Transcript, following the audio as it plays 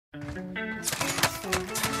Yeah,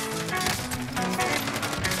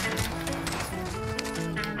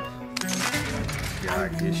 I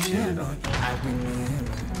get shit on. I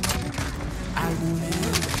remember.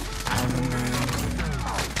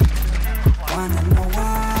 Wanna know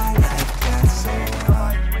why life got so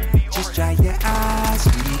hard? Just dry your eyes,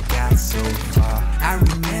 we got so far. I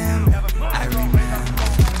remember.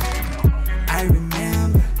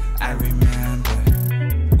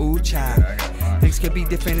 Ooh, child. Things could be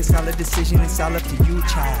different, it's all a decision, it's all up to you,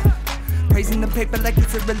 child. Praising the paper like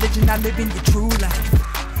it's a religion, I live in your true life.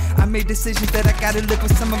 I made decisions that I gotta live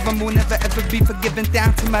with, some of them will never ever be forgiven.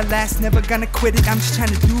 Down to my last, never gonna quit it, I'm just trying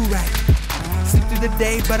to do right. Sleep through the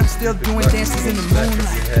day, but I'm still doing dances in the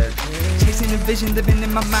moonlight. Chasing a vision, living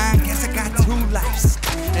in my mind, guess I got two lives.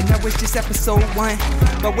 And that was just episode 1,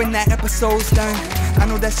 but when that episode's done, I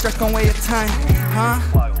know that stress gon' weigh a ton, huh?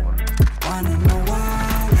 Wanna know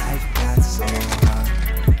why life got so hard?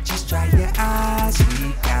 Just dry your eyes,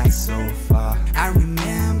 we got so far. I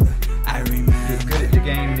remember. You're good at the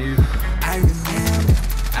game, dude. I remember.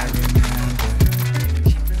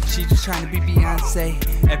 She just trying to be Beyonce.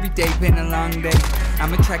 Every day been a long day.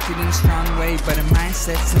 I'm attracted in a strong way, but her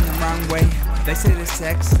mindset's in the wrong way. They say the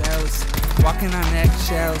sex sells, walking on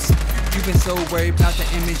eggshells. You've been so worried about the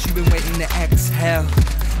image, you've been waiting to exhale.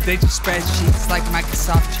 They just spreadsheets like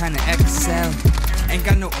Microsoft trying to excel. Ain't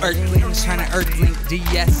got no earthlings trying to earthlink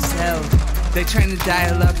DSL. They trying to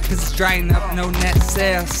dial up cause it's drying up, no net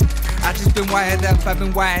sales. I just been wired up, I've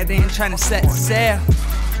been wired in trying to set sail.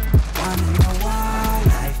 Wanna know why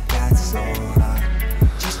life got so hard?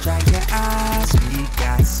 Just dry your eyes, we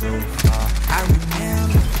got so far. I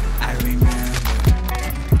remember.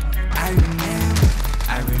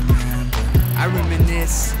 I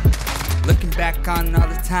reminisce, looking back on all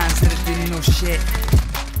the times that I didn't know shit.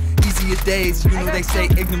 Easier days, you know they say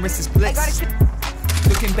ignorance is bliss.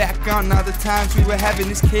 Looking back on all the times we were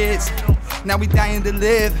having as kids. Now we dying to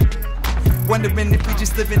live, wondering if we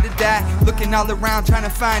just living to die. Looking all around trying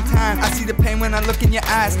to find time. I see the pain when I look in your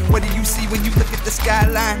eyes. What do you see when you look at the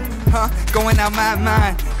skyline? Huh? Going out my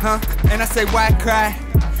mind, huh? And I say why cry?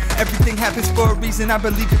 Everything happens for a reason, I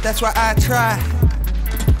believe it, that's why I try.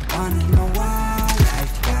 Wanna know why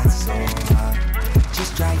life got so hard?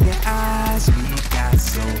 Just dry your eyes, we got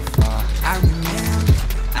so far. I remember.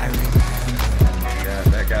 Yeah,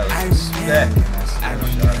 that guy was a speck in that shot.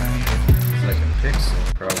 It's like a pixel,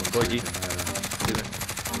 probably.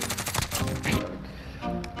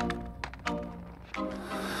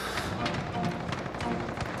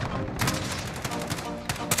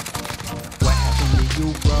 What happened to you,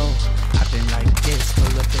 bro? I've been like this,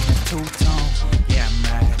 pull up in a two-tone. Yeah, I'm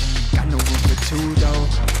riding, got no room for two though.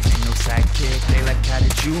 Ain't no sidekick, they like how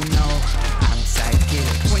did you know? I'm sidekick,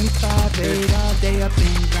 25-8 all day up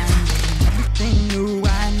in grinding. Everything new, I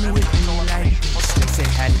knew it be like this. They say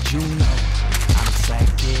how did you know? I'm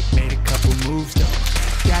sidekick, made a couple moves though.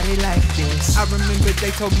 Got it like this. I remember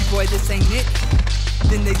they told me, boy, this ain't it.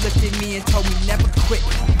 Then they looked at me and told me never quit.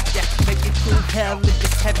 Yeah, make it through hell if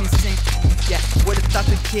it's heaven sink. Yeah, would've thought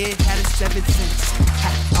the kid had a 7 cents.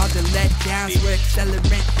 All the letdowns were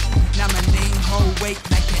accelerant. Now my name hold weight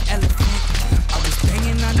like an elephant. I was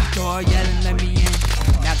banging on the door, yelling let me in.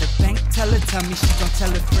 Now the bank teller tell me she gon'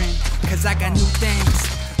 tell a friend. Cause I got new things.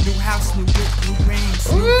 New house, new whip, new rings,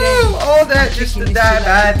 new day. All that just to die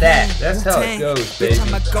by that. That's how it goes, baby. Bitch,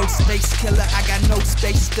 I'm a ghost space killer. I got no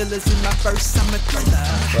space fillers in my verse. I'm a thriller.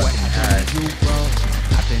 What happened to you, bro?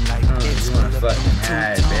 I've been like this. You wanna fucking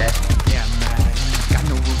hide, man. Yeah, I'm riding. Got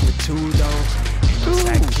no room for two, though. Ain't no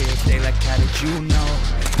sidekick. They like, how did you know?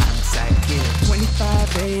 I'm a sidekick.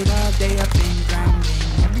 25-8 all day up in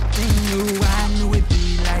grinding. Everything new, I knew it'd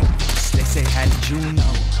be like this. They say, how did you know?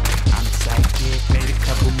 I'm a sidekick, made a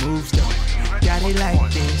couple moves though. Got it like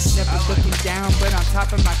this, never looking down, but on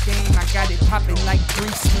top of my game. I got it popping like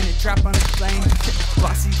grease when it drop on the flame.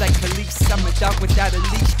 Bossy like police, I'm a dog without a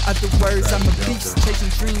leash. Other words, I'm a beast,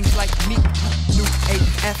 chasing dreams like me. New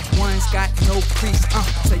AF1's got no crease.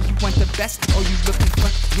 So you want the best, or you looking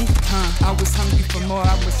for me? I was hungry for more,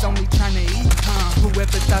 I was only trying to eat.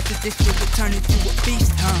 Whoever thought that this shit would turn into a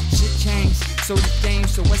beast? Shit changed, so the game,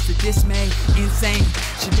 so what's the dismay? Insane,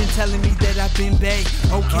 she been telling me that I've been bae.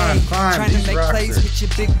 Okay, trying to make plays with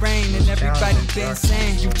your big brain, and everybody been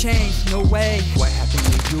saying you changed, no way. What happened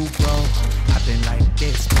to you, bro? I've been like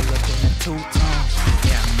this, pull up in a two-tone.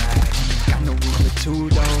 Yeah, I'm riding, got no room for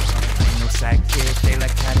two though. Ain't no sidekick, they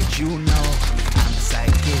like how did you know? I'm a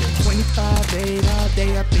sidekick, 25-8 all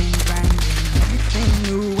day up in grinding. Everything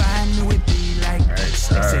new, I knew it'd be like this.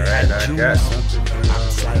 They say how did you know? I'm a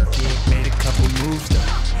sidekick, made a couple moves though.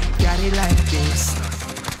 Got it like this.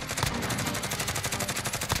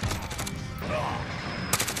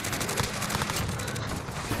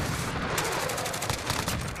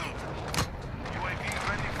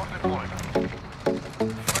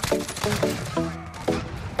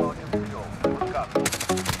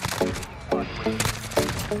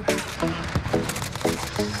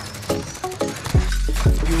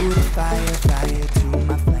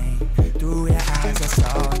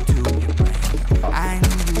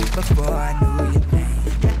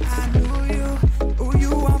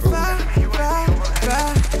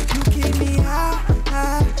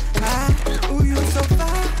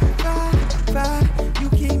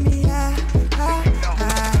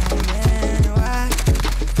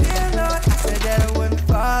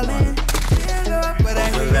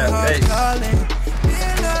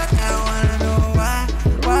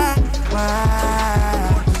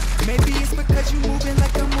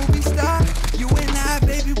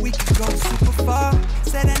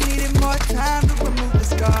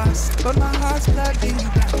 but my heart's plugged in. You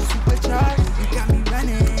got me supercharged, you got me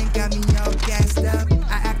running, got me all gassed up.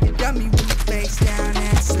 I acted dummy when you face down,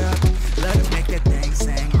 ass up. Love to make that thing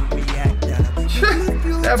sing when we act up.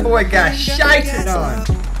 That boy got shited on.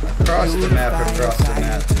 Across the map, across the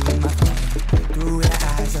map. Through your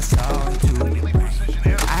eyes, I saw into your brain.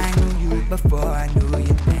 I knew you before I knew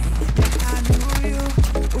your name. I knew you.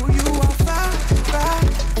 Ooh, you on fire, fire,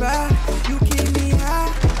 fire. You keep me high,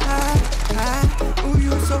 high, high. Ooh,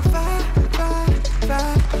 you so fire, fire,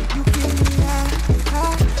 fire. You keep me high,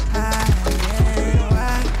 high, high. Yeah,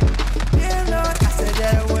 why? Dear Lord, I said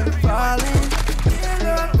that I wasn't falling. Dear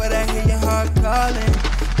Lord, but I hear your heart calling.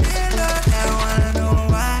 Dear Lord, I wanna know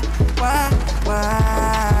why.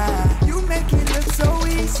 You make it look so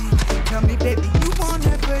easy. Tell me, baby, you won't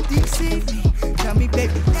ever deceive me. Tell me,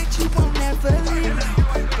 baby, that you won't